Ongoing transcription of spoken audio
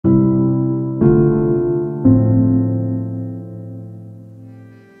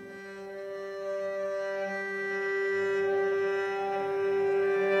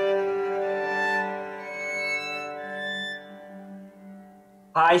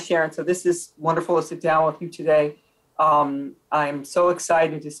Hi, Sharon. So this is wonderful to sit down with you today. I'm so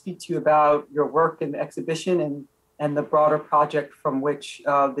excited to speak to you about your work in the exhibition and the broader project from which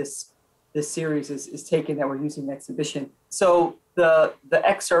this series is taken that we're using in the exhibition. So the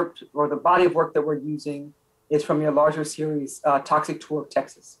excerpt or the body of work that we're using is from your larger series, Toxic Tour of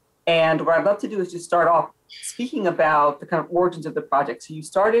Texas. And what I'd love to do is just start off speaking about the kind of origins of the project. So you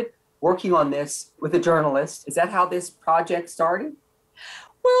started working on this with a journalist. Is that how this project started?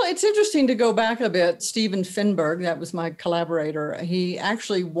 Well, it's interesting to go back a bit. Steven Finberg, that was my collaborator, he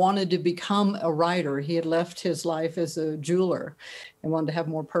actually wanted to become a writer. He had left his life as a jeweler and wanted to have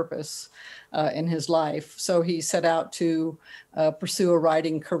more purpose in his life. So he set out to pursue a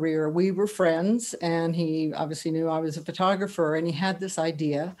writing career. We were friends, and he obviously knew I was a photographer, and he had this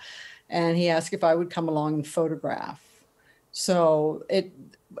idea, and he asked if I would come along and photograph. So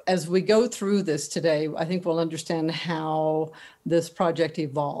as we go through this today, I think we'll understand how this project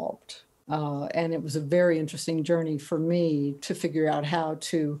evolved. And it was a very interesting journey for me to figure out how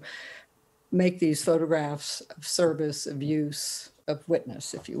to make these photographs of service, of use, of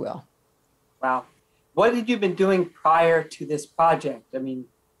witness, if you will. Wow. What had you been doing prior to this project? I mean,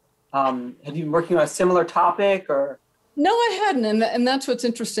 have you been working on a similar topic or? No, I hadn't. And that's what's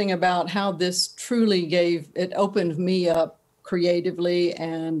interesting about how this truly it opened me up creatively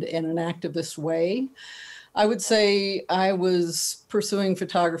and in an activist way. I would say I was pursuing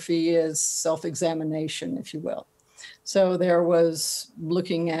photography as self-examination, if you will. So there was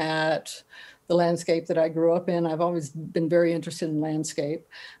looking at the landscape that I grew up in. I've always been very interested in landscape,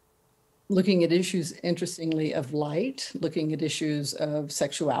 looking at issues, interestingly, of light, looking at issues of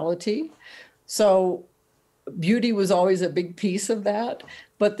sexuality. So beauty was always a big piece of that,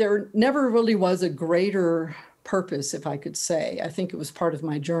 but there never really was a greater purpose, if I could say. I think it was part of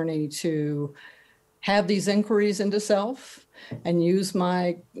my journey to have these inquiries into self and use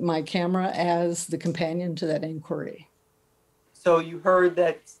my camera as the companion to that inquiry. So you heard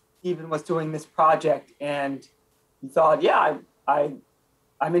that Steven was doing this project and you thought, yeah, I'm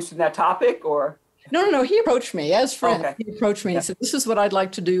interested in that topic, or? No. He approached me as friends. Okay. He approached me and said, this is what I'd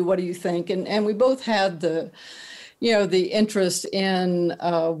like to do. What do you think? And we both had the interest in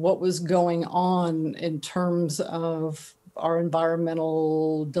what was going on in terms of our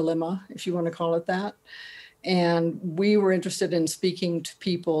environmental dilemma, if you want to call it that. And we were interested in speaking to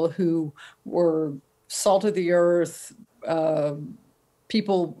people who were salt of the earth,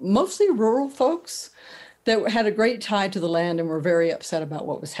 people, mostly rural folks, that had a great tie to the land and were very upset about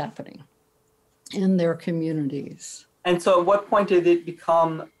what was happening in their communities. And so at what point did it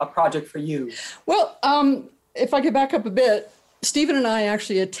become a project for you? Well, if I could back up a bit, Steven and I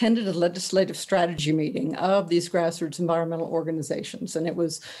actually attended a legislative strategy meeting of these grassroots environmental organizations. And it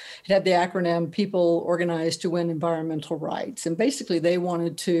had the acronym People Organized to Win Environmental Rights. And basically they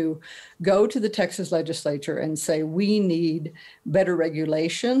wanted to go to the Texas legislature and say, we need better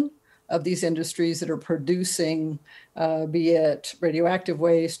regulation of these industries that are producing, be it radioactive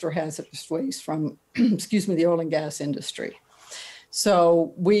waste or hazardous waste from, the oil and gas industry.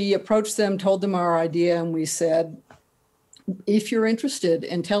 So we approached them, told them our idea, and we said, if you're interested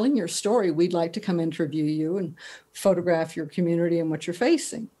in telling your story, we'd like to come interview you and photograph your community and what you're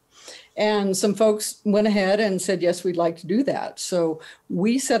facing. And some folks went ahead and said, yes, we'd like to do that. So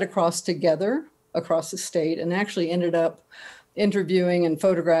we set across together across the state and actually ended up interviewing and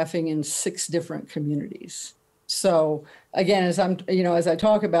photographing in 6 different communities. So again, as I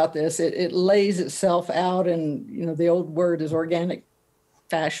talk about this, it lays itself out in, the old word is organic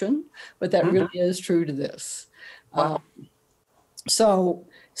fashion, but that really is true to this. Wow. So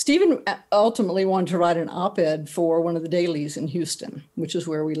Steven ultimately wanted to write an op-ed for one of the dailies in Houston, which is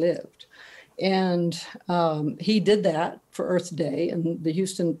where we lived. And he did that for Earth Day, and the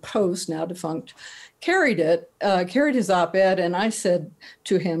Houston Post, now defunct, carried his op-ed. And I said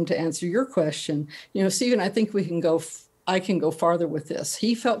to him, to answer your question, Steven, I think I can go farther with this.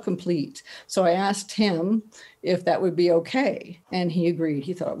 He felt complete. So I asked him if that would be okay. And he agreed.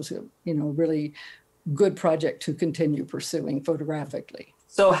 He thought it was a really good project to continue pursuing photographically.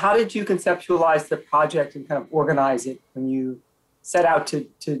 So how did you conceptualize the project and kind of organize it when you set out to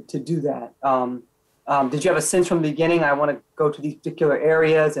do that? Did you have a sense from the beginning, I want to go to these particular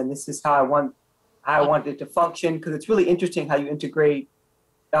areas and this is how I want it to function? Because it's really interesting how you integrate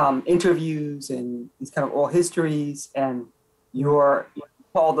interviews and these kind of oral histories, and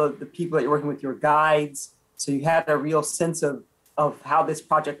all the people that you're working with, your guides. So you had a real sense of how this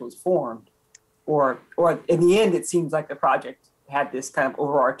project was formed. Or in the end, it seems like the project had this kind of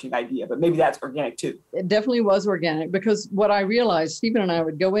overarching idea, but maybe that's organic too. It definitely was organic, because what I realized, Steven and I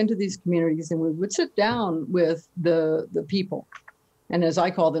would go into these communities and we would sit down with the people And as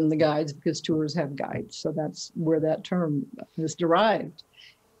I call them, the guides, because tours have guides. So that's where that term is derived.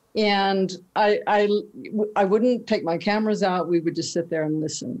 And I wouldn't take my cameras out. We would just sit there and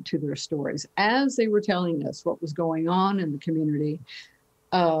listen to their stories. As they were telling us what was going on in the community,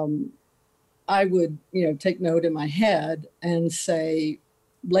 I would, take note in my head and say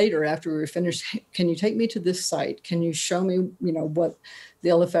later after we were finished, can you take me to this site? Can you show me, what the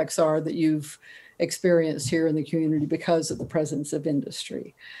ill effects are that you've experienced here in the community because of the presence of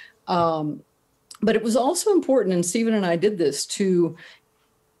industry? But it was also important, and Stephen and I did this, to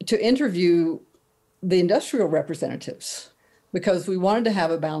interview the industrial representatives, because we wanted to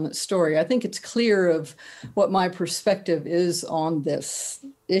have a balanced story. I think it's clear of what my perspective is on this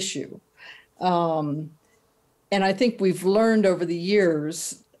issue. And I think we've learned over the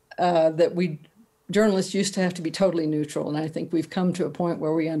years that journalists used to have to be totally neutral. And I think we've come to a point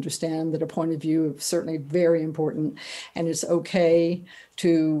where we understand that a point of view is certainly very important. And it's okay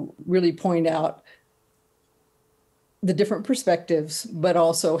to really point out the different perspectives, but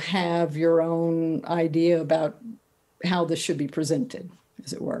also have your own idea about how this should be presented,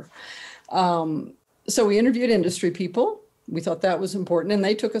 as it were. So we interviewed industry people. We thought that was important, and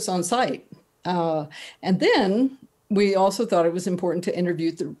they took us on site. And then we also thought it was important to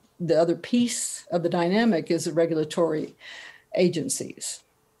interview the other piece of the dynamic is the regulatory agencies.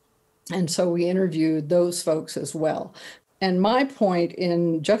 And so we interviewed those folks as well. And my point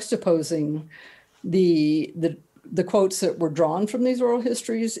in juxtaposing the quotes that were drawn from these oral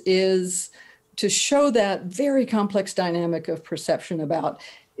histories is to show that very complex dynamic of perception about,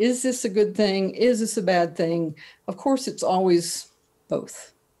 is this a good thing? Is this a bad thing? Of course, it's always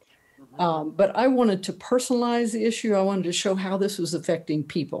both. But I wanted to personalize the issue. I wanted to show how this was affecting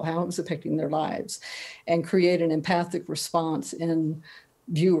people, how it was affecting their lives, and create an empathic response in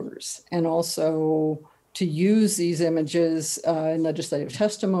viewers, and also to use these images in legislative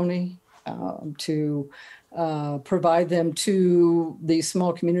testimony, to provide them to these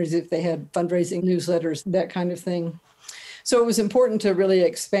small communities if they had fundraising newsletters, that kind of thing. So it was important to really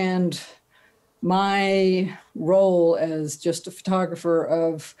expand my role as just a photographer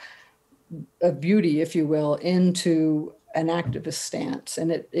of beauty, if you will, into an activist stance.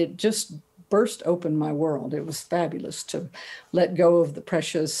 And it just burst open my world. It was fabulous to let go of the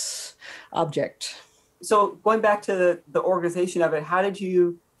precious object. So going back to the organization of it, how did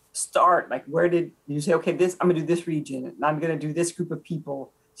you start? Like, where did you say, okay, I'm gonna do this region, and I'm gonna do this group of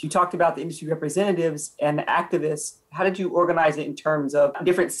people? So you talked about the industry representatives and the activists. How did you organize it in terms of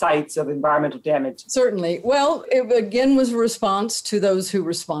different sites of environmental damage? Certainly. Well, it again was a response to those who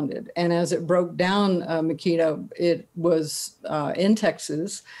responded. And as it broke down, Makeda, it was in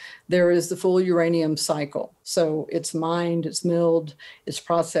Texas, there is the full uranium cycle. So it's mined, it's milled, it's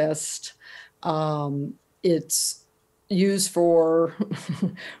processed, it's used for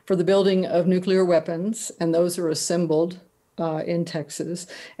the building of nuclear weapons, and those are assembled in Texas.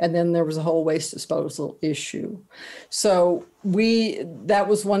 And then there was a whole waste disposal issue. So that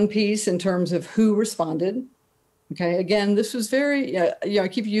was one piece in terms of who responded. Okay, again, this was very, I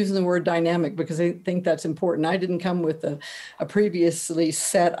keep using the word dynamic because I think that's important. I didn't come with a previously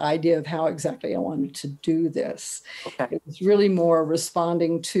set idea of how exactly I wanted to do this. Okay. It was really more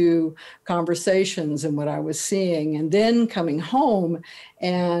responding to conversations and what I was seeing, and then coming home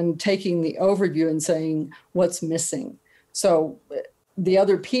and taking the overview and saying, what's missing? So the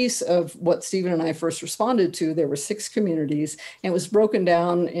other piece of what Stephen and I first responded to, there were 6 communities, and it was broken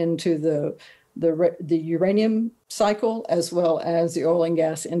down into the uranium cycle as well as the oil and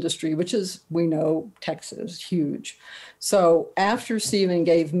gas industry, which is, we know, Texas, huge. So after Stephen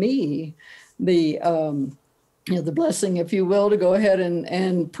gave me the blessing, if you will, to go ahead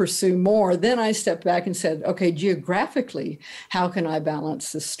and pursue more, then I stepped back and said, okay, geographically, how can I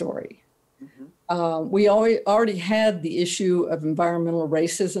balance this story? Mm-hmm. We already had the issue of environmental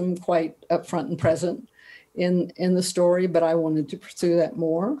racism quite upfront and present in the story, but I wanted to pursue that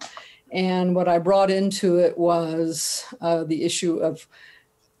more. And what I brought into it was the issue of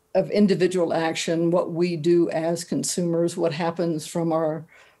individual action, what we do as consumers, what happens from our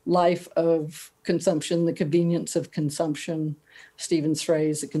life of consumption, the convenience of consumption, Stephen's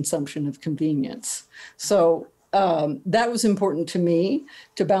phrase, the consumption of convenience. So that was important to me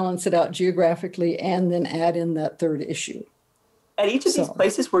to balance it out geographically and then add in that third issue. At each of these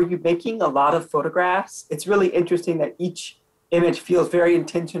places where you're making a lot of photographs, it's really interesting that each image feels very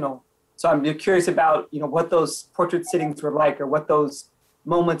intentional. So I'm curious about, what those portrait sittings were like, or what those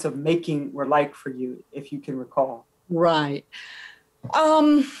moments of making were like for you, if you can recall. Right.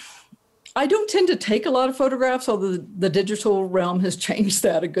 I don't tend to take a lot of photographs, although the digital realm has changed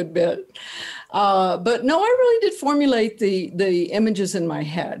that a good bit. But no, I really did formulate the images in my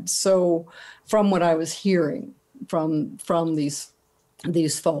head. So from what I was hearing from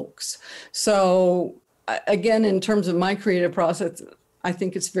these folks. So again, in terms of my creative process, I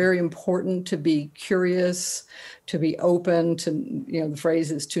think it's very important to be curious, to be open to, the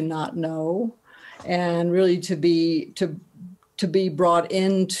phrase is to not know, and really to be brought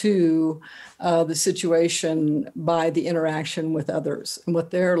into the situation by the interaction with others and what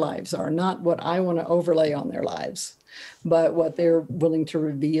their lives are, not what I want to overlay on their lives, but what they're willing to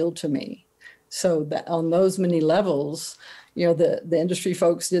reveal to me. So that on those many levels, the industry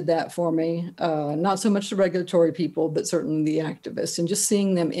folks did that for me, not so much the regulatory people, but certainly the activists, and just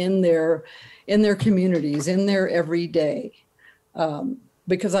seeing them in their communities, in their everyday,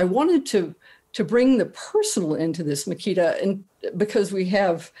 because I wanted to bring the personal into this, Makeda, and because we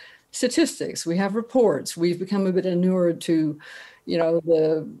have statistics, we have reports, we've become a bit inured to,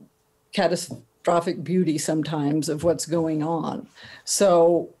 the catastrophic beauty sometimes of what's going on.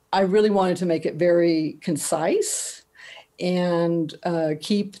 So I really wanted to make it very concise and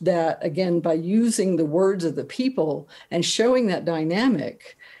keep that, again, by using the words of the people and showing that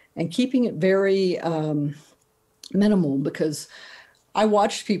dynamic and keeping it very minimal, because I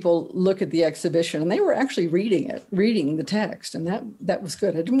watched people look at the exhibition and they were actually reading the text, and that was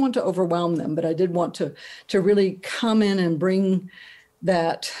good. I didn't want to overwhelm them, but I did want to really come in and bring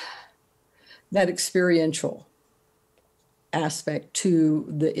that experiential aspect to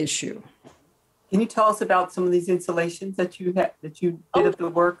the issue. Can you tell us about some of these installations that you did of the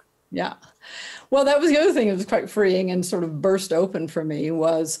work? Yeah. Well, that was the other thing that was quite freeing and sort of burst open for me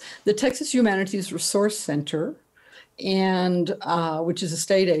was the Texas Humanities Resource Center, and which is a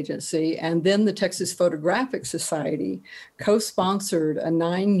state agency, and then the Texas Photographic Society co-sponsored a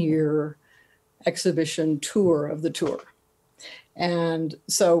 9-year exhibition tour of the tour. And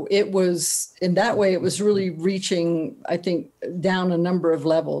so it was, in that way, it was really reaching, I think, down a number of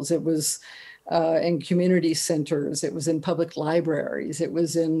levels. It was in community centers, it was in public libraries, it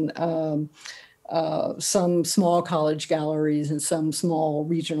was in some small college galleries and some small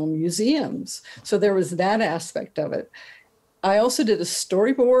regional museums. So there was that aspect of it. I also did a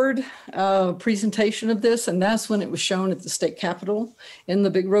storyboard presentation of this, and that's when it was shown at the state capitol in the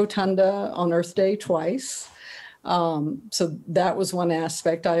big rotunda on Earth Day twice. So that was one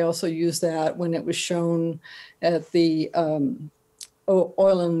aspect. I also used that when it was shown at the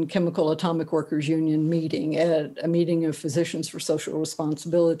Oil and Chemical Atomic Workers Union meeting, at a meeting of Physicians for Social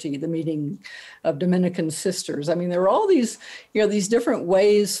Responsibility, the meeting of Dominican Sisters. I mean, there were all these, these different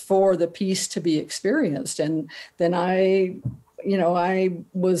ways for the piece to be experienced. And then I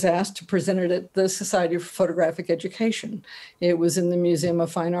was asked to present it at the Society for Photographic Education. It was in the Museum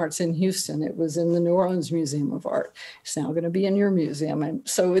of Fine Arts in Houston. It was in the New Orleans Museum of Art. It's now going to be in your museum. And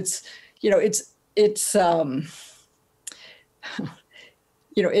so it's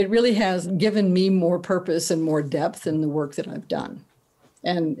it really has given me more purpose and more depth in the work that I've done.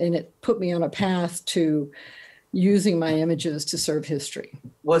 And it put me on a path to using my images to serve history.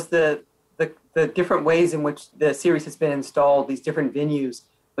 Was the different ways in which the series has been installed, these different venues,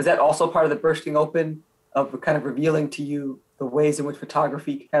 was that also part of the bursting open of kind of revealing to you the ways in which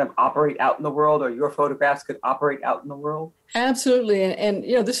photography can kind of operate out in the world, or your photographs could operate out in the world? Absolutely. And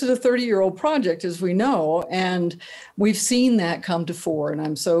this is a 30-year-old project, as we know, and we've seen that come to fore, and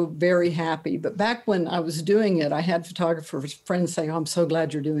I'm so very happy. But back when I was doing it, I had photographer friends say, "Oh, I'm so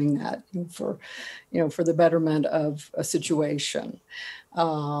glad you're doing that for the betterment of a situation."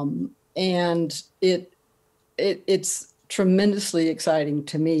 And it's tremendously exciting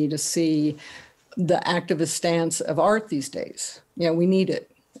to me to see the activist stance of art these days. We need it.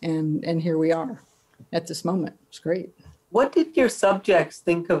 And here we are at this moment. It's great. What did your subjects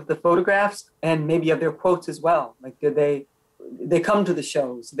think of the photographs and maybe of their quotes as well? Like, did they come to the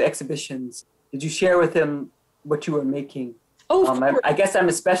shows, the exhibitions? Did you share with them what you were making? I guess I'm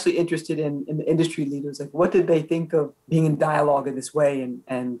especially interested in the industry leaders. Like, what did they think of being in dialogue in this way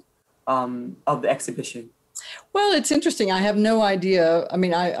and of the exhibition? Well, it's interesting. I have no idea. I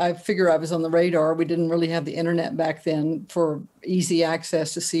mean, I figure I was on the radar. We didn't really have the internet back then for easy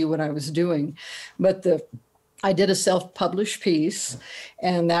access to see what I was doing. But I did a self-published piece,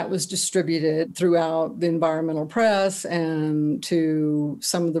 and that was distributed throughout the environmental press and to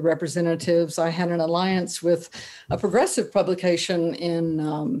some of the representatives. I had an alliance with a progressive publication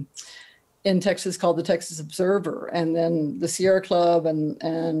in Texas called the Texas Observer, and then the Sierra Club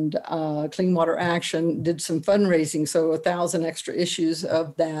and Clean Water Action did some fundraising. So 1,000 extra issues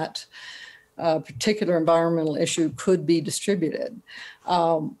of that a particular environmental issue could be distributed.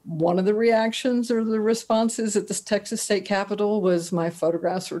 One of the reactions or the responses at the Texas State Capitol was my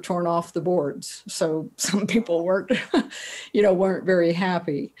photographs were torn off the boards. So some people weren't very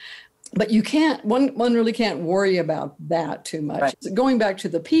happy. But you can't, one really can't worry about that too much. Right. Going back to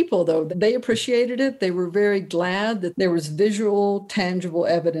the people, though, they appreciated it. They were very glad that there was visual, tangible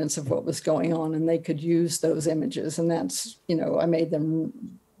evidence of what was going on, and they could use those images. And that's, I made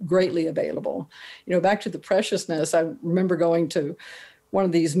them greatly available. Back to the preciousness, I remember going to one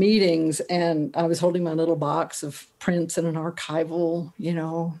of these meetings, and I was holding my little box of prints in an archival,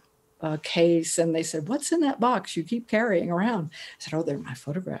 case, and they said, "What's in that box you keep carrying around?" I said, "Oh, they're my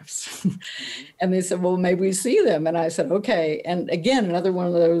photographs." And they said, "Well, maybe we see them." And I said, "Okay." And again, another one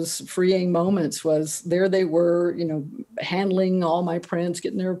of those freeing moments was there they were, handling all my prints,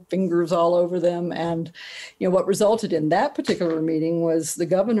 getting their fingers all over them. And, what resulted in that particular meeting was the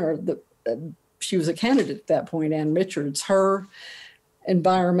governor, she was a candidate at that point, Ann Richards, her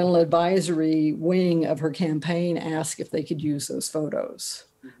environmental advisory wing of her campaign asked if they could use those photos.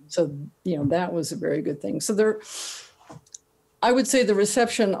 So, that was a very good thing. So I would say the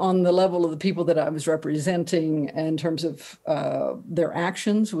reception on the level of the people that I was representing in terms of their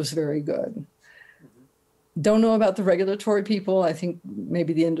actions was very good. Don't know about the regulatory people. I think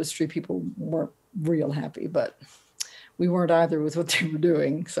maybe the industry people weren't real happy, but we weren't either with what they were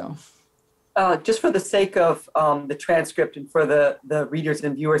doing. So, just for the sake of the transcript and for the readers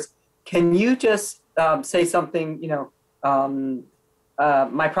and viewers, can you just say something,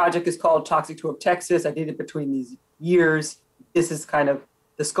 my project is called Toxic Tour of Texas. I did it between these years. This is kind of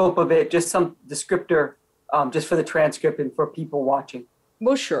the scope of it, just some descriptor, just for the transcript and for people watching.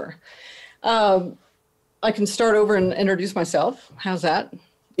 Well, sure. I can start over and introduce myself. How's that?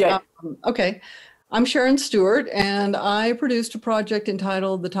 Yeah. Okay. I'm Sharon Stewart, and I produced a project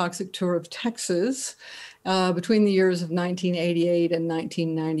entitled The Toxic Tour of Texas between the years of 1988 and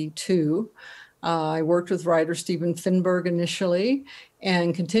 1992. I worked with writer Steven Finberg initially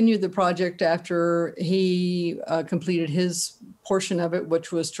and continued the project after he completed his portion of it,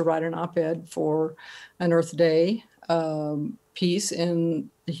 which was to write an op-ed for an Earth Day piece in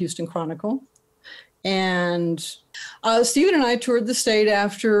the Houston Chronicle. And Steven and I toured the state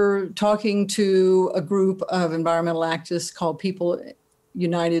after talking to a group of environmental activists called People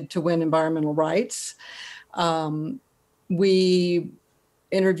United to Win Environmental Rights. We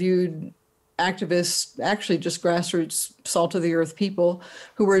interviewed activists, actually just grassroots salt of the earth people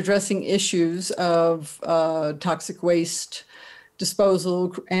who were addressing issues of toxic waste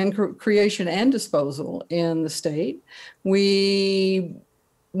disposal and creation and disposal in the state. We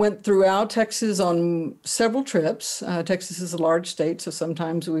went throughout Texas on several trips. Texas is a large state, so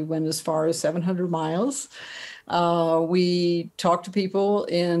sometimes we went as far as 700 miles. We talked to people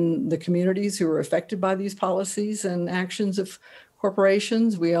in the communities who were affected by these policies and actions of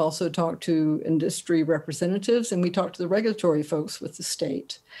corporations. We also talked to industry representatives, and we talked to the regulatory folks with the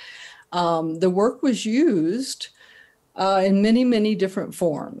state. The work was used in many, many different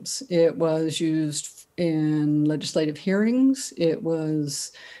forms. It was used in legislative hearings. It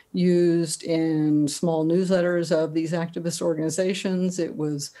was used in small newsletters of these activist organizations. It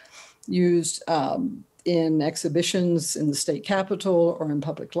was used in exhibitions in the state capitol or in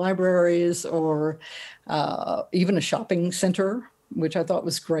public libraries or even a shopping center, which I thought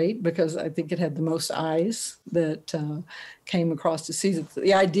was great because I think it had the most eyes that came across to see it.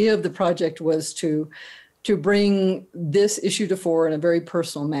 The idea of the project was to bring this issue to fore in a very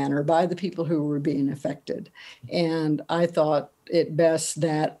personal manner by the people who were being affected. And I thought it best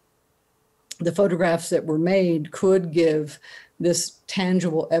that the photographs that were made could give this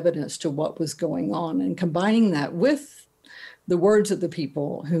tangible evidence to what was going on, and combining that with the words of the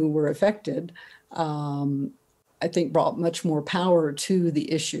people who were affected, I think brought much more power to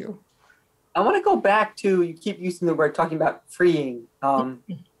the issue. I want to go back to, you keep using the word, talking about freeing.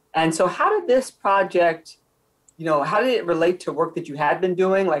 And so how did this project, how did it relate to work that you had been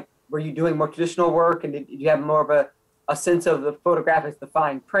doing? Like, were you doing more traditional work, and did you have more of a sense of the photograph as the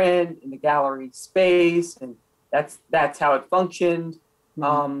fine print in the gallery space, and that's how it functioned?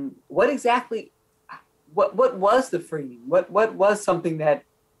 What exactly, what was the freeing? What was something that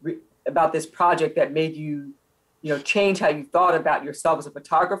about this project that made you, change how you thought about yourself as a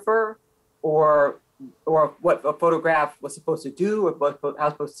photographer, or what a photograph was supposed to do, or how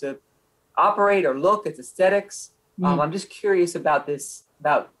it's supposed to operate or look, its aesthetics? I'm just curious about this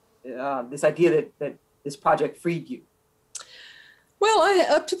idea that this project freed you. Well,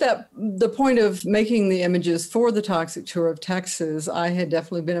 up to the point of making the images for the Toxic Tour of Texas, I had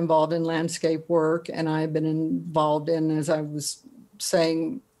definitely been involved in landscape work, and I had been involved in, as I was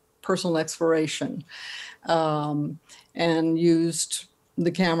saying, personal exploration, and used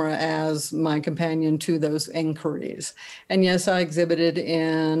the camera as my companion to those inquiries. And yes, I exhibited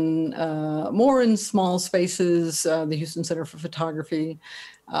in more in small spaces, the Houston Center for Photography.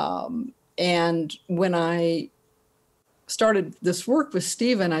 And when I started this work with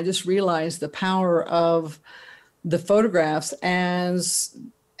Stephen, I just realized the power of the photographs as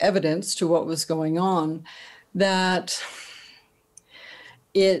evidence to what was going on, that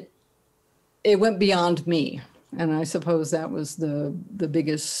it went beyond me. And I suppose that was the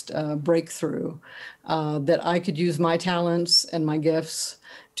biggest breakthrough, that I could use my talents and my gifts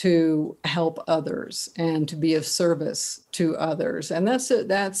to help others and to be of service to others. And that's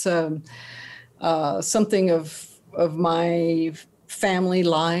something of my family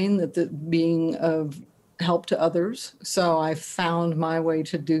line, that being of help to others. So I found my way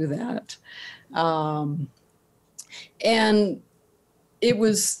to do that. And it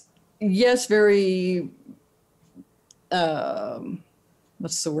was, yes, very,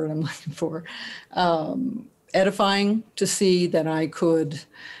 what's the word I'm looking for? Edifying to see that I could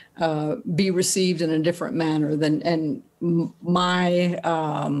be received in a different manner and my,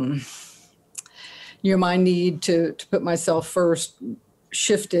 my need to put myself first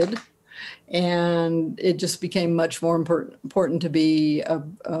shifted. And it just became much more important to be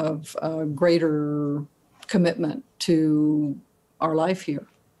of a greater commitment to our life here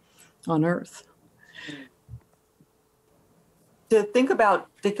on Earth. To think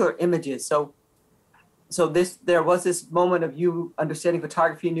about particular images, so there was this moment of you understanding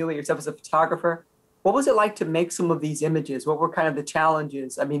photography, you knew it yourself as a photographer. What was it like to make some of these images? What were kind of the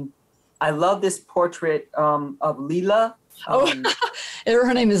challenges? I mean, I love this portrait of Leela.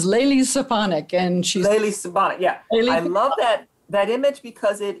 Her name is Layli Sapanik, and she's Layli Sapanik. Yeah, I love that image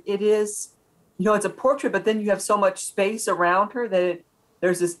because it is, it's a portrait, but then you have so much space around her that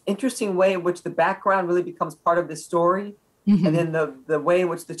there's this interesting way in which the background really becomes part of the story. Mm-hmm. And then the way in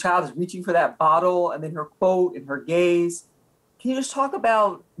which the child is reaching for that bottle, and then her quote and her gaze. Can you just talk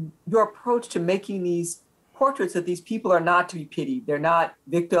about your approach to making these portraits that these people are not to be pitied? They're not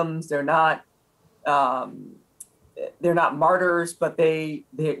victims. They're not martyrs, but you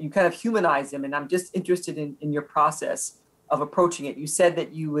kind of humanize them. And I'm just interested in your process of approaching it. You said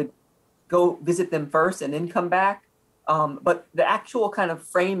that you would go visit them first and then come back. But the actual kind of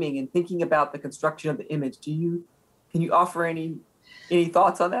framing and thinking about the construction of the image, can you offer any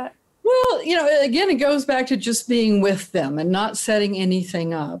thoughts on that? Well, again, it goes back to just being with them and not setting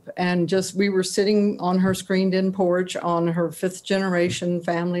anything up. And we were sitting on her screened-in porch on her 5th generation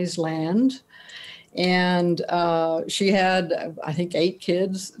family's land. And she had, I think, 8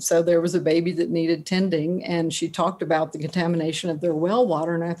 kids. So there was a baby that needed tending. And she talked about the contamination of their well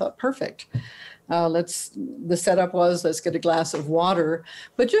water. And I thought, perfect. The setup was, let's get a glass of water,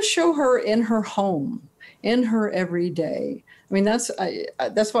 but just show her in her home, in her everyday. I mean, that's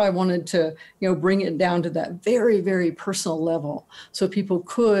why I wanted to, bring it down to that very, very personal level, so people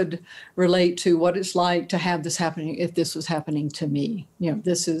could relate to what it's like to have this happening if this was happening to me.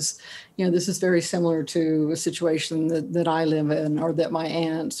 This is very similar to a situation that I live in, or that my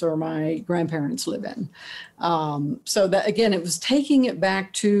aunts or my grandparents live in. So that, again, it was taking it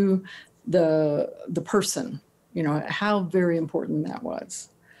back to the person, how very important that was.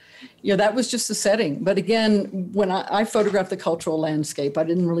 That was just the setting. But again, when I photographed the cultural landscape, I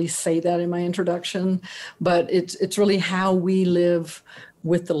didn't really say that in my introduction, but it's really how we live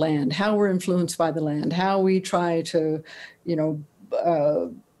with the land, how we're influenced by the land, how we try to,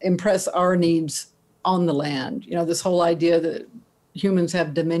 impress our needs on the land. This whole idea that humans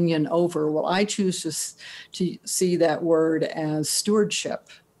have dominion over. Well, I choose to see that word as stewardship,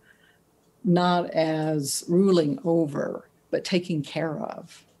 not as ruling over, but taking care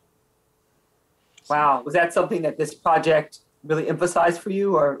of. Wow. Was that something that this project really emphasized for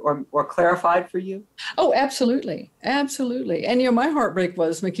you or clarified for you? Oh, absolutely. Absolutely. And, my heartbreak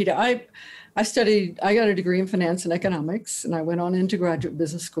was, Makeda, I got a degree in finance and economics, and I went on into graduate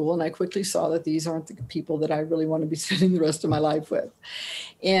business school, and I quickly saw that these aren't the people that I really want to be spending the rest of my life with.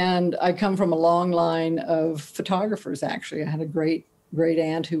 And I come from a long line of photographers, actually. I had a great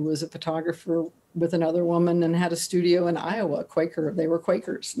aunt who was a photographer with another woman and had a studio in Iowa, Quaker. They were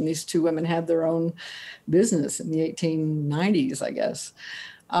Quakers. And these 2 women had their own business in the 1890s, I guess.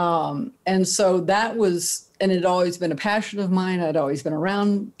 And so that was, and it had always been a passion of mine. I'd always been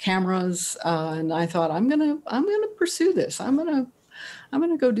around cameras. And I thought, I'm going to pursue this. I'm going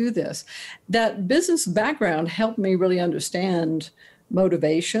to go do this. That business background helped me really understand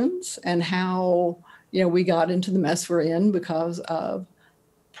motivations and how, we got into the mess we're in because of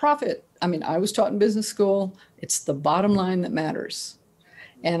profit. I mean, I was taught in business school, it's the bottom line that matters.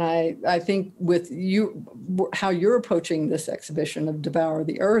 And I think with you, how you're approaching this exhibition of Devour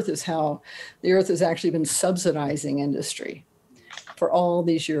the Earth is how the Earth has actually been subsidizing industry for all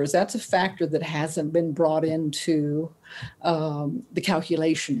these years. That's a factor that hasn't been brought into the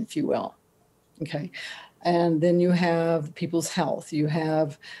calculation, if you will. Okay. And then you have people's health, you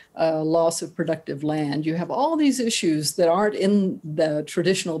have loss of productive land, you have all these issues that aren't in the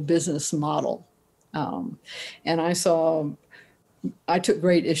traditional business model. And I took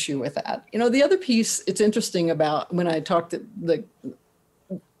great issue with that. You know, the other piece, it's interesting about when I talked that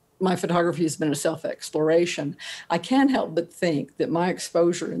my photography has been a self-exploration. I can't help but think that my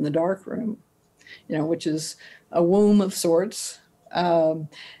exposure in the darkroom, you know, which is a womb of sorts, I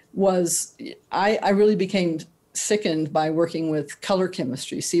really became sickened by working with color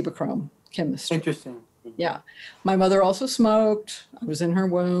chemistry, sebachrome chemistry. Interesting. Yeah. My mother also smoked. I was in her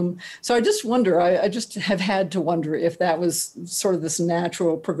womb. So I just wonder, I just have had to wonder if that was sort of this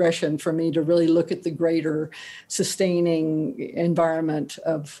natural progression for me to really look at the greater sustaining environment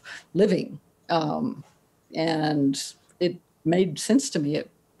of living. And it made sense to me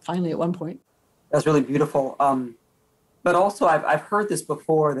finally at one point. That's really beautiful. But also I've heard this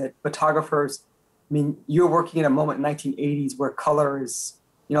before, that photographers, I mean, you're working in a moment in the 1980s where color is,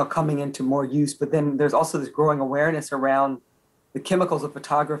 you know, coming into more use, but then there's also this growing awareness around the chemicals of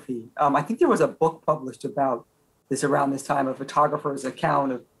photography. I think there was a book published about this around this time, a photographer's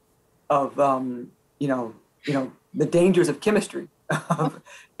account of you know, the dangers of chemistry,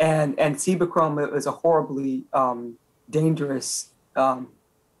 and sebachrome is a horribly dangerous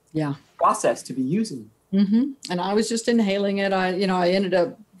process to be using. Mm-hmm. And I was just inhaling it. I ended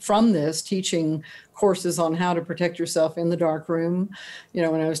up from this teaching courses on how to protect yourself in the darkroom. You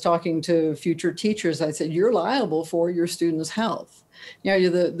know, when I was talking to future teachers, I said, you're liable for your students' health. You know,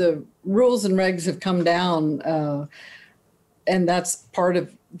 the rules and regs have come down, and that's part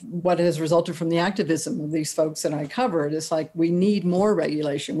of what has resulted from the activism of these folks that I covered. It's like, we need more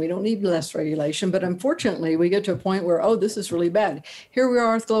regulation. We don't need less regulation. But unfortunately, we get to a point where, oh, this is really bad. Here we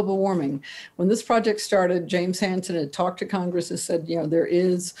are with global warming. When this project started, James Hansen had talked to Congress and said, you know, there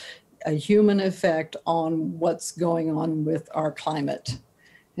is a human effect on what's going on with our climate.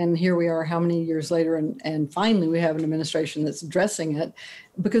 And here we are, how many years later, and finally we have an administration that's addressing it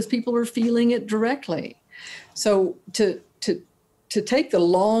because people are feeling it directly. So to take the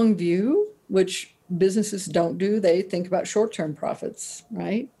long view, which businesses don't do, they think about short-term profits,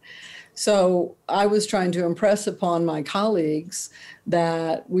 right? So I was trying to impress upon my colleagues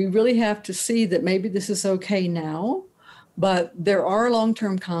that we really have to see that maybe this is okay now, but there are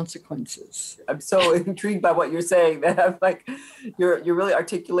long-term consequences. I'm so intrigued by what you're saying, that I'm like, you're really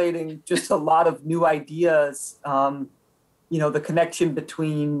articulating just a lot of new ideas. You know, the connection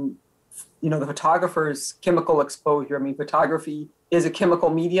between, you know, the photographer's chemical exposure. I mean, photography is a chemical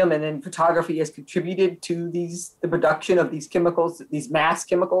medium, and then photography has contributed to the production of these chemicals, these mass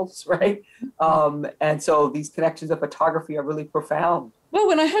chemicals, right? And so these connections of photography are really profound. Well,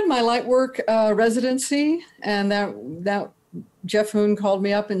 when I had my light work residency, and that Jeff Hoon called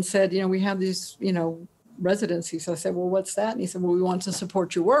me up and said, you know, we have these, you know, residencies. I said, well, what's that? And he said, well, we want to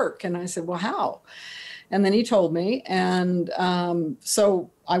support your work. And I said, well, how? And then he told me. And so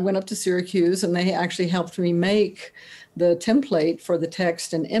I went up to Syracuse, and they actually helped me make the template for the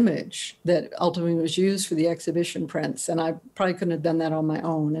text and image that ultimately was used for the exhibition prints. And I probably couldn't have done that on my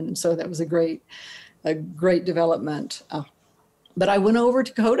own. And so that was a great development. But I went over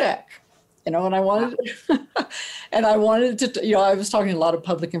to Kodak, you know, and I wanted to, you know, I was talking to a lot of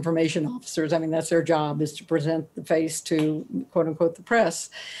public information officers. I mean, that's their job, is to present the face to, quote unquote, the press.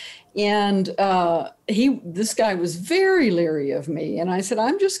 And this guy was very leery of me. And I said,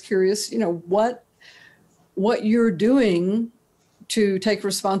 I'm just curious, you know, what you're doing to take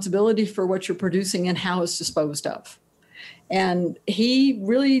responsibility for what you're producing and how it's disposed of. And he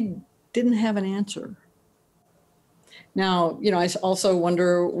really didn't have an answer. Now, you know, I also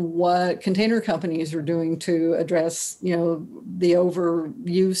wonder what container companies are doing to address, you know, the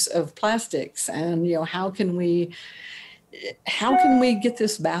overuse of plastics, and, you know, how can we get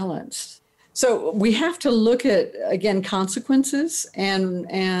this balanced? So we have to look at, again, consequences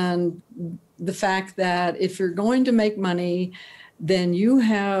and the fact that if you're going to make money, then you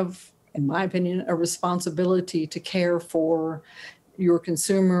have, in my opinion, a responsibility to care for your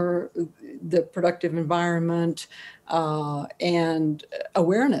consumer, the productive environment, and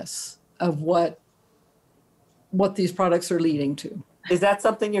awareness of what these products are leading to. Is that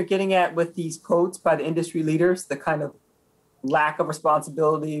something you're getting at with these quotes by the industry leaders, the kind of lack of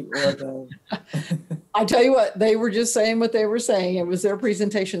responsibility, or the... I tell you what, they were just saying what they were saying. It was their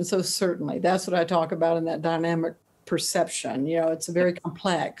presentation. So certainly that's what I talk about in that dynamic perception. It's very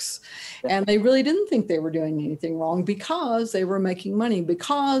complex. And they really didn't think they were doing anything wrong because they were making money,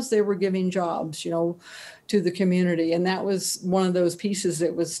 because they were giving jobs, to the community. And that was one of those pieces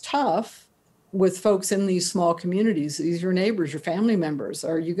that was tough with folks in these small communities. These are your neighbors, your family members.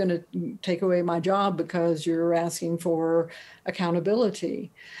 Are you going to take away my job because you're asking for accountability?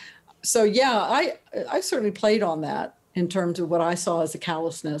 So yeah, I certainly played on that in terms of what I saw as a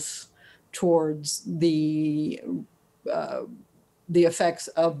callousness towards the effects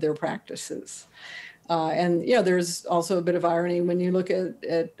of their practices. And there's also a bit of irony when you look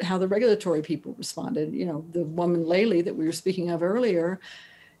at how the regulatory people responded. The woman Laylee that we were speaking of earlier,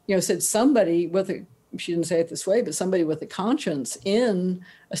 said somebody she didn't say it this way, but somebody with a conscience in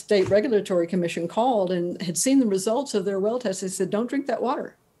a state regulatory commission called and had seen the results of their well test. They said, don't drink that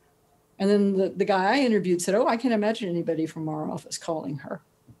water. And then the guy I interviewed said, oh, I can't imagine anybody from our office calling her.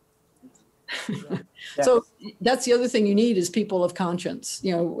 Yeah. So that's the other thing you need is people of conscience.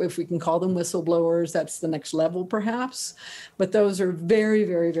 If we can call them whistleblowers, that's the next level perhaps. But those are very,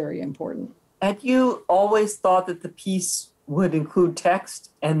 very, very important. Had you always thought that the piece would include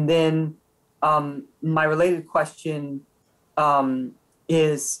text? And then my related question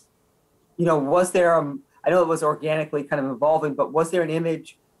is, was there, I know it was organically kind of evolving, but was there an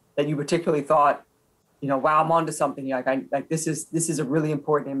image that you particularly thought, wow, I'm onto something. This is a really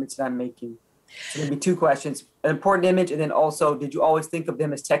important image that I'm making? So maybe two questions: an important image, and then also, did you always think of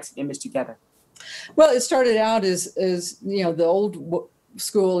them as text and image together? Well, it started out as the old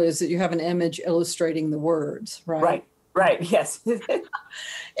school is that you have an image illustrating the words, right? Right. Yes.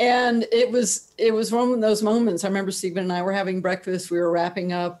 And it was one of those moments. I remember Stephen and I were having breakfast. We were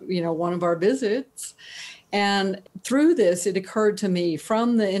wrapping up, one of our visits. And through this, it occurred to me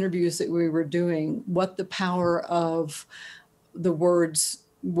from the interviews that we were doing, what the power of the words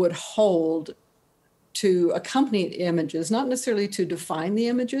would hold to accompany images, not necessarily to define the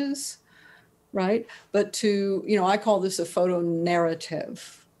images, right? But to, I call this a photo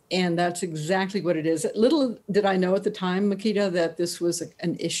narrative. And that's exactly what it is. Little did I know at the time, Makeda, that this was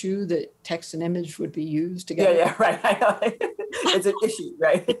an issue, that text and image would be used together. Yeah, right. I know. It's an issue,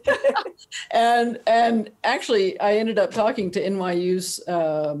 right? and actually, I ended up talking to NYU's,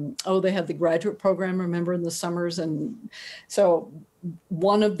 they had the graduate program, remember, in the summers. And so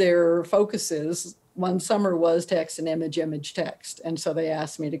one of their focuses one summer was text and image, text. And so they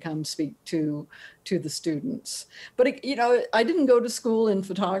asked me to come speak to the students. But, I didn't go to school in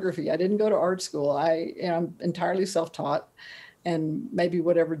photography. I didn't go to art school. I'm entirely self-taught and maybe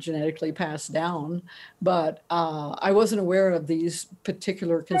whatever genetically passed down. But I wasn't aware of these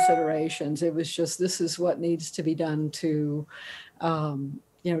particular considerations. It was just, this is what needs to be done to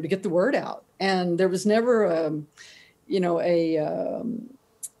get the word out. And there was never a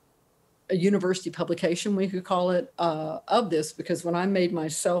university publication, we could call it, of this, because when I made my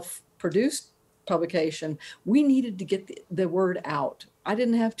self-produced publication, we needed to get the word out. I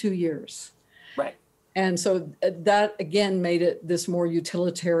didn't have 2 years. Right. And so that, again, made it this more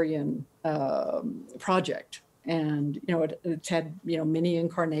utilitarian project. And, it's had, many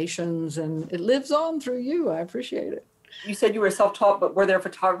incarnations, and it lives on through you. I appreciate it. You said you were self-taught, but were there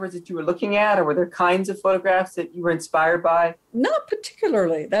photographers that you were looking at, or were there kinds of photographs that you were inspired by? Not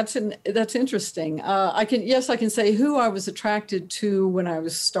particularly. That's interesting. I can say who I was attracted to when I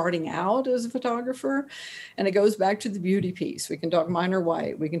was starting out as a photographer, and it goes back to the beauty piece. We can talk Minor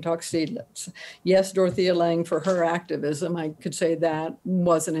White, we can talk Seidlitz. Yes, Dorothea Lange for her activism, I could say that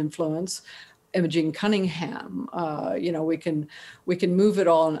was an influence. Imogene Cunningham, we can move it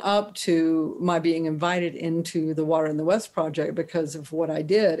on up to my being invited into the Water in the West project because of what I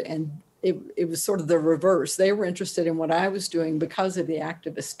did. And it was sort of the reverse. They were interested in what I was doing because of the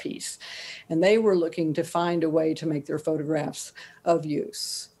activist piece. And they were looking to find a way to make their photographs of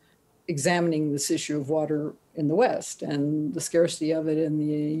use, examining this issue of water in the West and the scarcity of it and the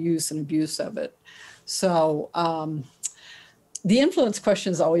use and abuse of it. So, the influence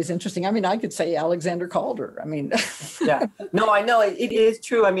question is always interesting. I mean, I could say Alexander Calder. Yeah, no, I know it is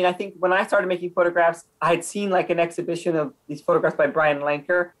true. I think when I started making photographs, I had seen like an exhibition of these photographs by Brian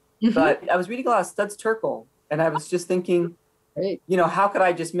Lanker, but I was reading a lot of Studs Terkel, and I was just thinking, how could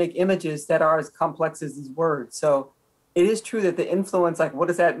I just make images that are as complex as these words? So it is true that the influence, like, what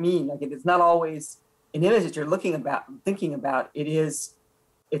does that mean? Like, it's not always an image that you're thinking about. It's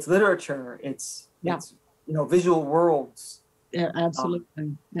literature. It's visual worlds. Yeah,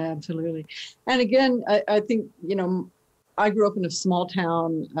 absolutely. Absolutely. And again, I think, I grew up in a small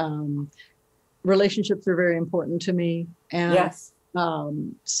town. Relationships are very important to me. And yes.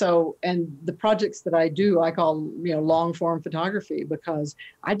 And the projects that I do, I call, long form photography, because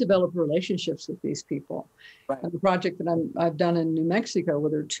I develop relationships with these people. Right. And the project that I've done in New Mexico, well,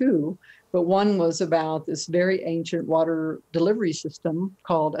 there are two, but one was about this very ancient water delivery system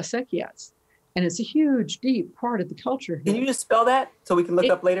called acequias. And it's a huge, deep part of the culture here. Can you just spell that so we can look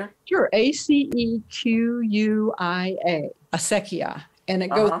up later? Sure. Acequia, acequia. And it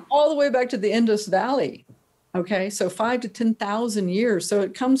goes all the way back to the Indus Valley. Okay, so 5,000 to 10,000 years. So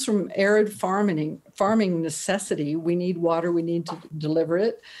it comes from arid farming necessity. We need water, we need to deliver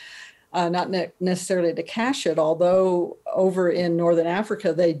it, not necessarily to cache it, although over in Northern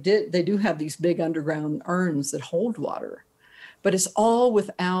Africa, they do have these big underground urns that hold water, but it's all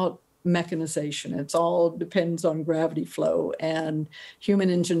without mechanization. It's all depends on gravity flow and human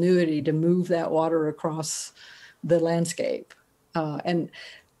ingenuity to move that water across the landscape. And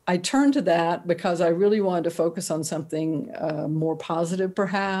I turned to that because I really wanted to focus on something more positive,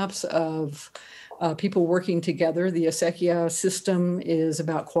 perhaps, of people working together. The acequia system is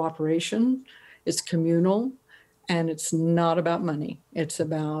about cooperation, it's communal, and it's not about money. It's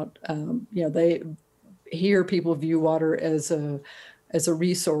about, people view water as a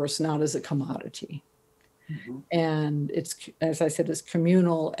resource, not as a commodity. Mm-hmm. And it's, as I said, it's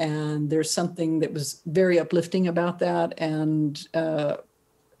communal, and there's something that was very uplifting about that. And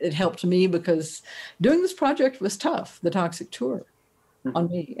it helped me because doing this project was tough, the Toxic Tour, on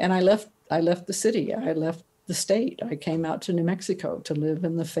me. And I left the city, I left the state. I came out to New Mexico to live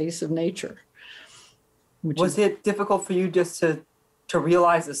in the face of nature. Was it difficult for you just to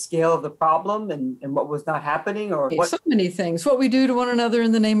realize the scale of the problem and what was not happening? Or what? So many things. What we do to one another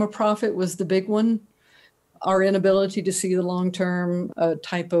in the name of profit was the big one. Our inability to see the long-term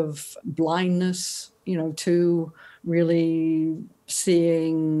type of blindness, to really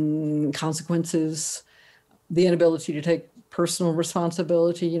seeing consequences, the inability to take personal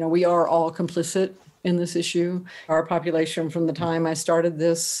responsibility. We are all complicit in this issue. Our population from the time I started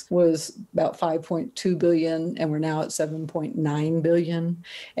this was about 5.2 billion, and we're now at 7.9 billion.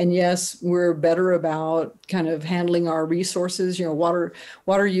 And yes, we're better about kind of handling our resources.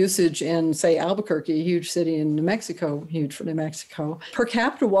 Water usage in, say, Albuquerque, a huge city in New Mexico, huge for New Mexico, per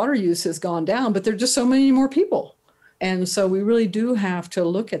capita water use has gone down, but there are just so many more people. And so we really do have to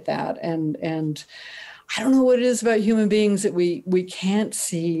look at that. And I don't know what it is about human beings that we can't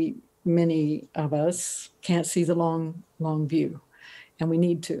see. Many of us can't see the long view, and we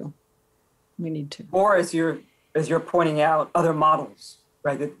need to. Or as you're pointing out, other models,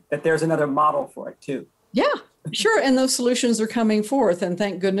 right? That there's another model for it too. Yeah, sure. And those solutions are coming forth, and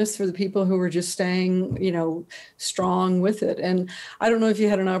thank goodness for the people who are just staying, strong with it. And I don't know if you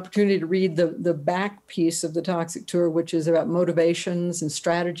had an opportunity to read the back piece of the Toxic Tour, which is about motivations and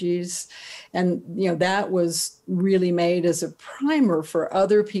strategies. And, that was really made as a primer for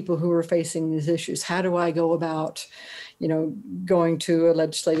other people who are facing these issues. How do I go about, going to a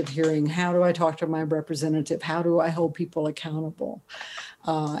legislative hearing? How do I talk to my representative? How do I hold people accountable?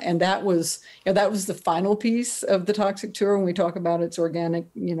 And that was the final piece of the Toxic Tour when we talk about its organic,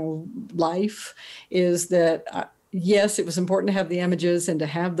 life, is that, yes, it was important to have the images and to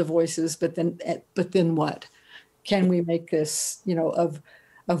have the voices, but then what? Can we make this,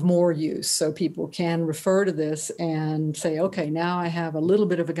 of more use so people can refer to this and say, okay, now I have a little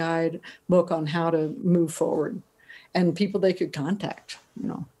bit of a guide book on how to move forward, and people they could contact,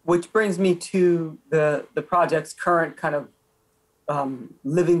 Which brings me to the project's current kind of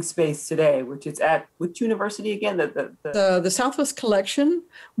living space today, which is at which university again? The Southwest Collection,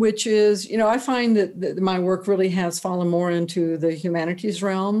 which is, I find that my work really has fallen more into the humanities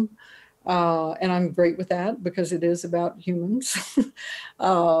realm. And I'm great with that because it is about humans.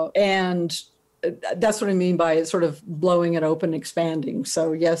 And that's what I mean by it sort of blowing it open, expanding.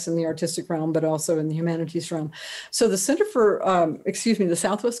 So yes, in the artistic realm, but also in the humanities realm. So the Center for, the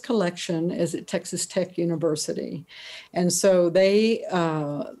Southwest Collection is at Texas Tech University. And so they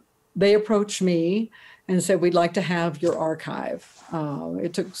approached me and said, we'd like to have your archive.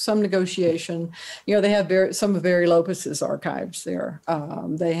 It took some negotiation. They have some of Barry Lopez's archives there.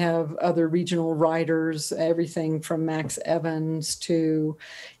 They have other regional writers, everything from Max Evans to,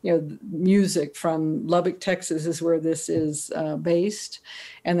 music from Lubbock, Texas is where this is based.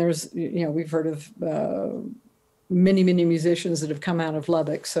 And there's, we've heard of many, many musicians that have come out of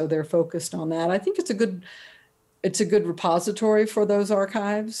Lubbock. So they're focused on that. I think it's a good repository for those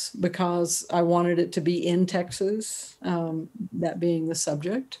archives because I wanted it to be in Texas, that being the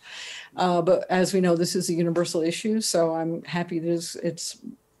subject. But as we know, this is a universal issue, so I'm happy that it's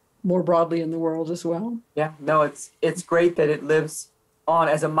more broadly in the world as well. Yeah, no, it's great that it lives on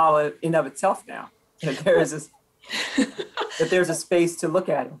as a model in of itself now. There is this. that there's a space to look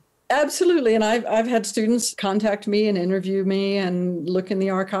at it. Absolutely. And I've had students contact me and interview me and look in the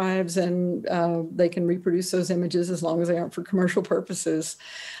archives, and they can reproduce those images as long as they aren't for commercial purposes.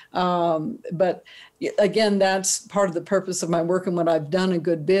 But again, that's part of the purpose of my work. And what I've done a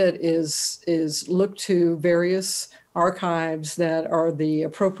good bit is look to various archives that are the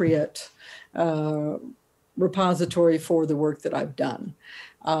appropriate repository for the work that I've done.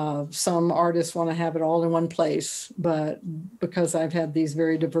 Some artists want to have it all in one place, but because I've had these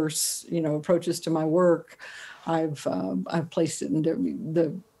very diverse, approaches to my work, I've placed it in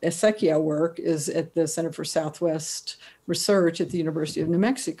the Ezequiel work is at the Center for Southwest Research at the University of New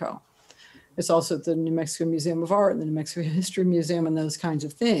Mexico. It's also at the New Mexico Museum of Art and the New Mexico History Museum and those kinds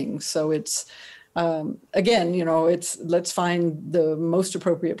of things. So it's, again, let's find the most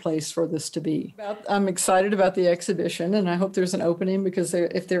appropriate place for this to be. I'm excited about the exhibition, and I hope there's an opening, because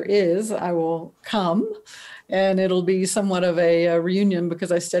if there is, I will come, and it'll be somewhat of a reunion,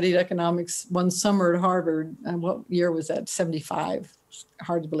 because I studied economics one summer at Harvard. What year was that? 75.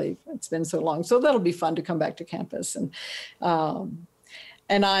 Hard to believe. It's been so long. So that'll be fun to come back to campus. And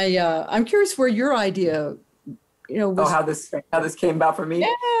I'm curious where your idea how this came about for me.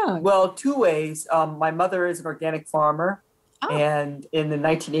 Yeah. Well, two ways. My mother is an organic farmer, and in the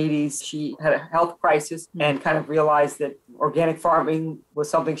 1980s, she had a health crisis and kind of realized that organic farming was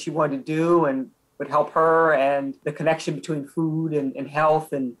something she wanted to do and would help her, and the connection between food and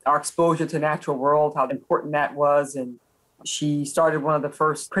health and our exposure to the natural world, how important that was. And she started one of the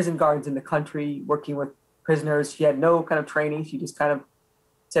first prison gardens in the country, working with prisoners. She had no kind of training. She just kind of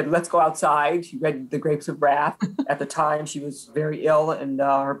said, let's go outside. She read The Grapes of Wrath. At the time, she was very ill, and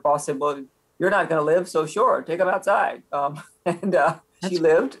her boss said, well, you're not going to live, so sure, take them outside. She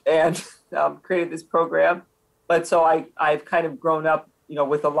lived and created this program. But so I've kind of grown up,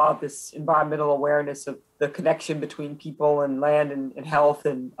 with a lot of this environmental awareness of the connection between people and land and health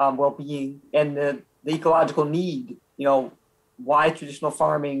and well-being, and the ecological need, why traditional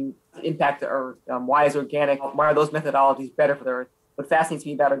farming impact the earth, why is organic, why are those methodologies better for the earth? What fascinates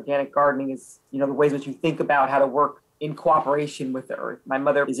me about organic gardening is, the ways in which you think about how to work in cooperation with the earth. My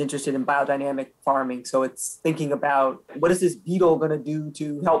mother is interested in biodynamic farming, so it's thinking about what is this beetle going to do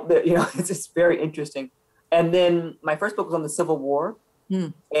to help it's just very interesting. And then my first book was on the Civil War,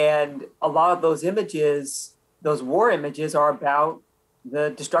 and a lot of those images, those war images, are about the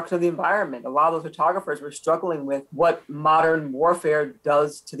destruction of the environment. A lot of those photographers were struggling with what modern warfare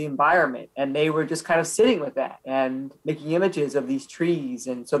does to the environment. And they were just kind of sitting with that and making images of these trees.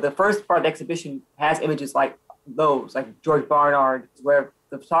 And so the first part of the exhibition has images like those, like George Barnard, where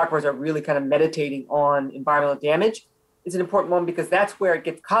the photographers are really kind of meditating on environmental damage. It's an important one because that's where it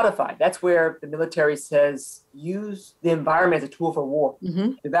gets codified. That's where the military says, use the environment as a tool for war.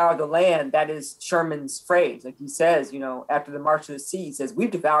 Devour the land, that is Sherman's phrase. Like he says, after the March to the Sea, he says,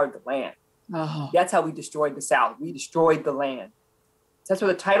 we've devoured the land. That's how we destroyed the South. We destroyed the land. So that's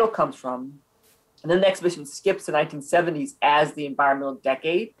where the title comes from. And then the exhibition skips the 1970s as the environmental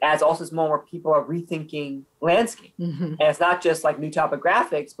decade, as also this moment where people are rethinking landscape. And it's not just like new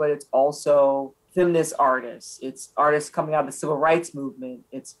topographics, but it's also feminist artists, it's artists coming out of the civil rights movement,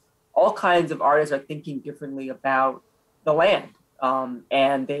 it's all kinds of artists are thinking differently about the land.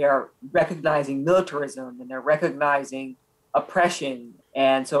 And they are recognizing militarism, and they're recognizing oppression.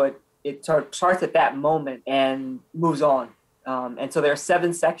 And so it starts at that moment and moves on. And so there are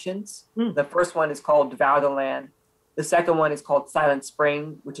 7 sections. The first one is called Devour the Land. The second one is called Silent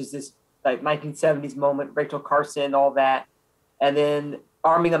Spring, which is this like 1970s moment, Rachel Carson, all that. And then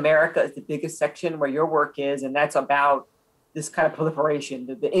Arming America is the biggest section where your work is, and that's about this kind of proliferation,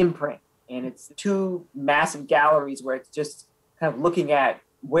 the imprint. And it's 2 massive galleries where it's just kind of looking at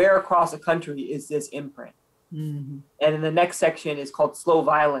where across the country is this imprint. And then the next section is called Slow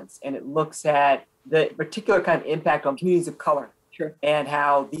Violence, and it looks at the particular kind of impact on communities of color. And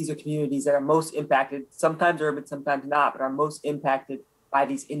how these are communities that are most impacted, sometimes urban, sometimes not, but are most impacted by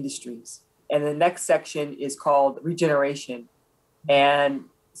these industries. And the next section is called Regeneration. And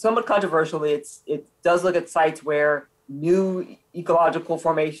somewhat controversially, it does look at sites where new ecological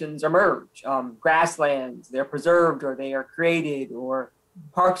formations emerge. Grasslands, they're preserved or they are created, or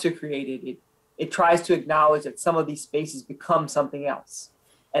parks are created. It tries to acknowledge that some of these spaces become something else.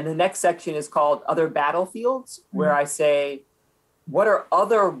 And the next section is called Other Battlefields, where I say, what are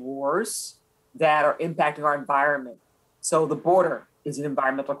other wars that are impacting our environment? So the border is an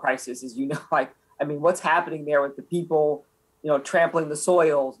environmental crisis, as you know. What's happening there with the people trampling the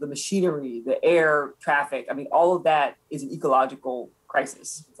soils, the machinery, the air traffic. All of that is an ecological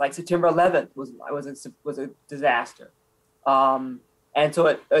crisis. It's like September 11th was a disaster. And so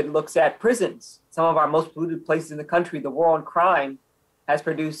it looks at prisons, some of our most polluted places in the country. The war on crime has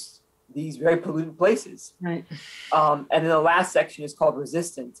produced these very polluted places. Right. And then the last section is called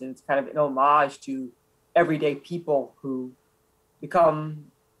Resistance, and it's kind of an homage to everyday people who become,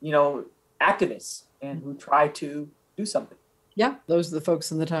 activists and who try to do something. Yeah, those are the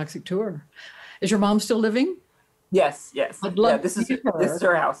folks in the Toxic Tour. Is your mom still living? Yes. I'd love this is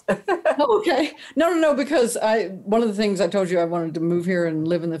her house. Oh, okay. No, because one of the things I told you I wanted to move here and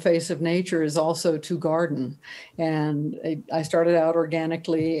live in the face of nature is also to garden. And I started out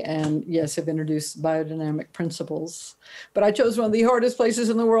organically, and yes, I've introduced biodynamic principles, but I chose one of the hardest places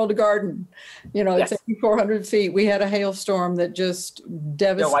in the world to garden. It's 8,400 feet. We had a hailstorm that just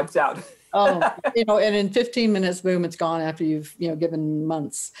devastated. Wipes out. And in 15 minutes, boom, it's gone after you've, given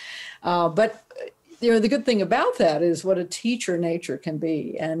months. But the good thing about that is what a teacher nature can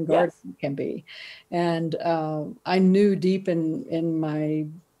be and gardening can be. And I knew deep in my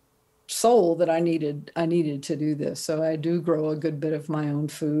soul that I needed to do this. So I do grow a good bit of my own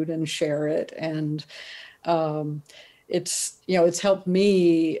food and share it. And it's helped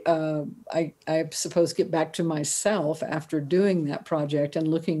me, I suppose, get back to myself after doing that project and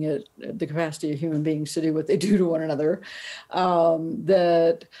looking at the capacity of human beings to do what they do to one another.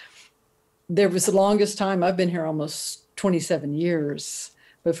 That there was the longest time, I've been here almost 27 years,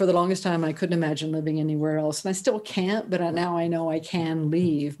 but for the longest time, I couldn't imagine living anywhere else. And I still can't, but now I know I can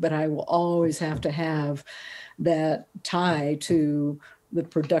leave, but I will always have to have that tie to the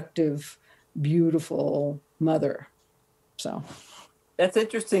productive, beautiful mother. So that's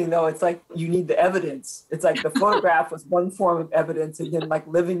interesting, though. It's like you need the evidence. It's like the photograph was one form of evidence, and then like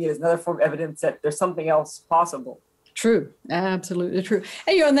living it is another form of evidence that there's something else possible. True, absolutely true.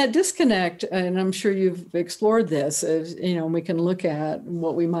 And that disconnect, and I'm sure you've explored this, is, we can look at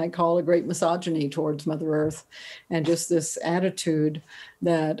what we might call a great misogyny towards Mother Earth, and just this attitude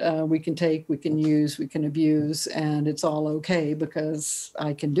that we can take, we can use, we can abuse, and it's all okay because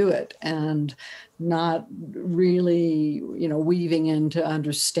I can do it, and not really, weaving into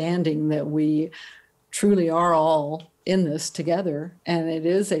understanding that we truly are all in this together, and it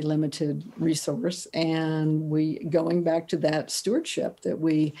is a limited resource, and going back to that stewardship that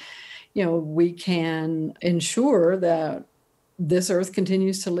we can ensure that this earth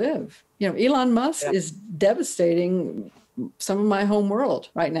continues to live. Elon Musk is devastating some of my home world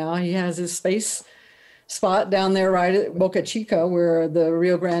right now. He has his space spot down there right at Boca Chica, where the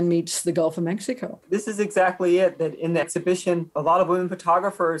Rio Grande meets the Gulf of Mexico. This is exactly it, that in the exhibition, a lot of women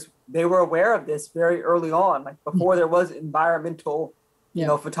photographers, they were aware of this very early on, like before there was environmental,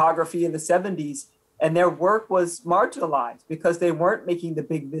 photography in the 70s, and their work was marginalized because they weren't making the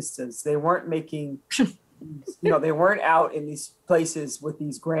big vistas. They weren't making, they weren't out in these places with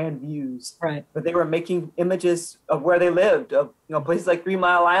these grand views, right? But they were making images of where they lived, of, places like 3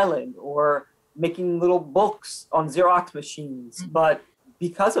 Mile Island, or making little books on Xerox machines. Mm-hmm. But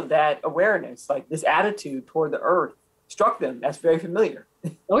because of that awareness, like this attitude toward the earth struck them. That's very familiar.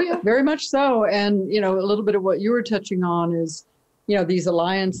 Oh, yeah, very much so. And, a little bit of what you were touching on is, these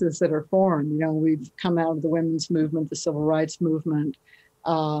alliances that are formed. We've come out of the women's movement, the civil rights movement,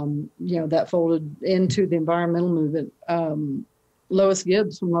 that folded into the environmental movement. Lois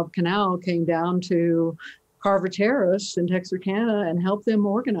Gibbs from Love Canal came down to Carver Terrace in Texarkana and helped them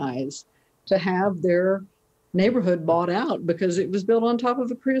organize to have their neighborhood bought out because it was built on top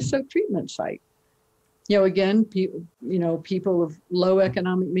of a creosote treatment site. Again, people of low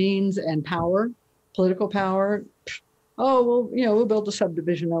economic means and power, political power. Oh, well, we'll build a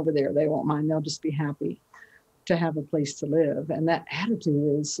subdivision over there. They won't mind. They'll just be happy to have a place to live. And that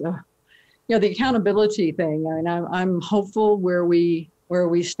attitude is, the accountability thing. I mean, I'm hopeful where we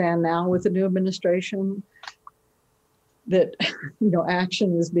stand now with the new administration, that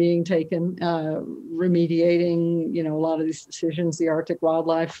action is being taken, remediating a lot of these decisions, the Arctic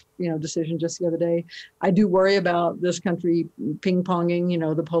wildlife decision just the other day. I do worry about this country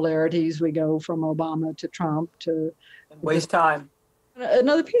ping-ponging the polarities. We go from Obama to Trump to waste time.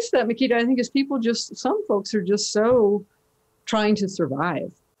 Another piece of that, Makeda, I think, is some folks are just so trying to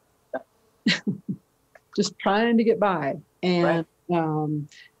survive, just trying to get by. And right.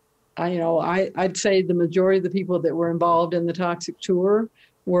 I'd say the majority of the people that were involved in the Toxic Tour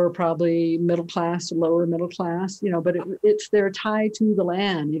were probably middle class to lower middle class, but it's their tie to the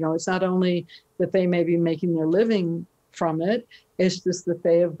land. It's not only that they may be making their living from it, it's just that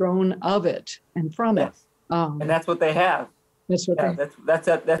they have grown of it and from it. And that's what they have. That's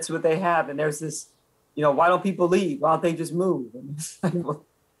what they have. And there's this, why don't people leave? Why don't they just move?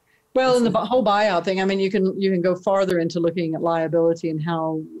 Well, and the whole buyout thing, I mean, you can go farther into looking at liability and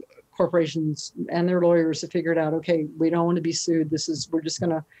how corporations and their lawyers have figured out, okay, we don't want to be sued. We're just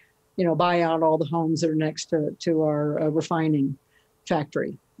going to, buy out all the homes that are next to our refining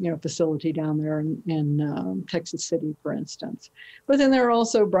factory, facility down there in Texas City, for instance. But then there are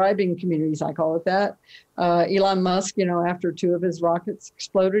also bribing communities, I call it that. Elon Musk, after 2 of his rockets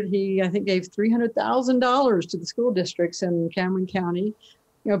exploded, he, I think, gave $300,000 to the school districts in Cameron County,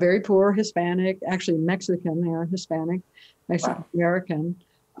 very poor, Hispanic, actually Mexican, they're Hispanic, Mexican American.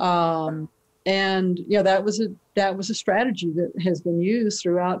 And that was a strategy that has been used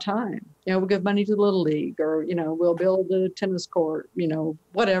throughout time. We'll give money to the Little League, or we'll build a tennis court,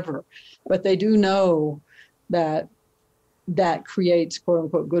 whatever. But they do know that creates quote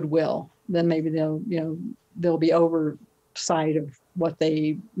unquote goodwill. Then maybe there'll be oversight of what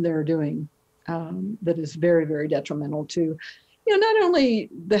they're doing that is very, very detrimental to not only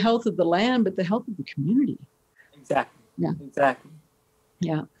the health of the land but the health of the community. Exactly. Yeah. Exactly.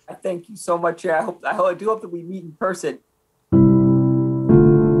 Yeah. Thank you so much. I do hope that we meet in person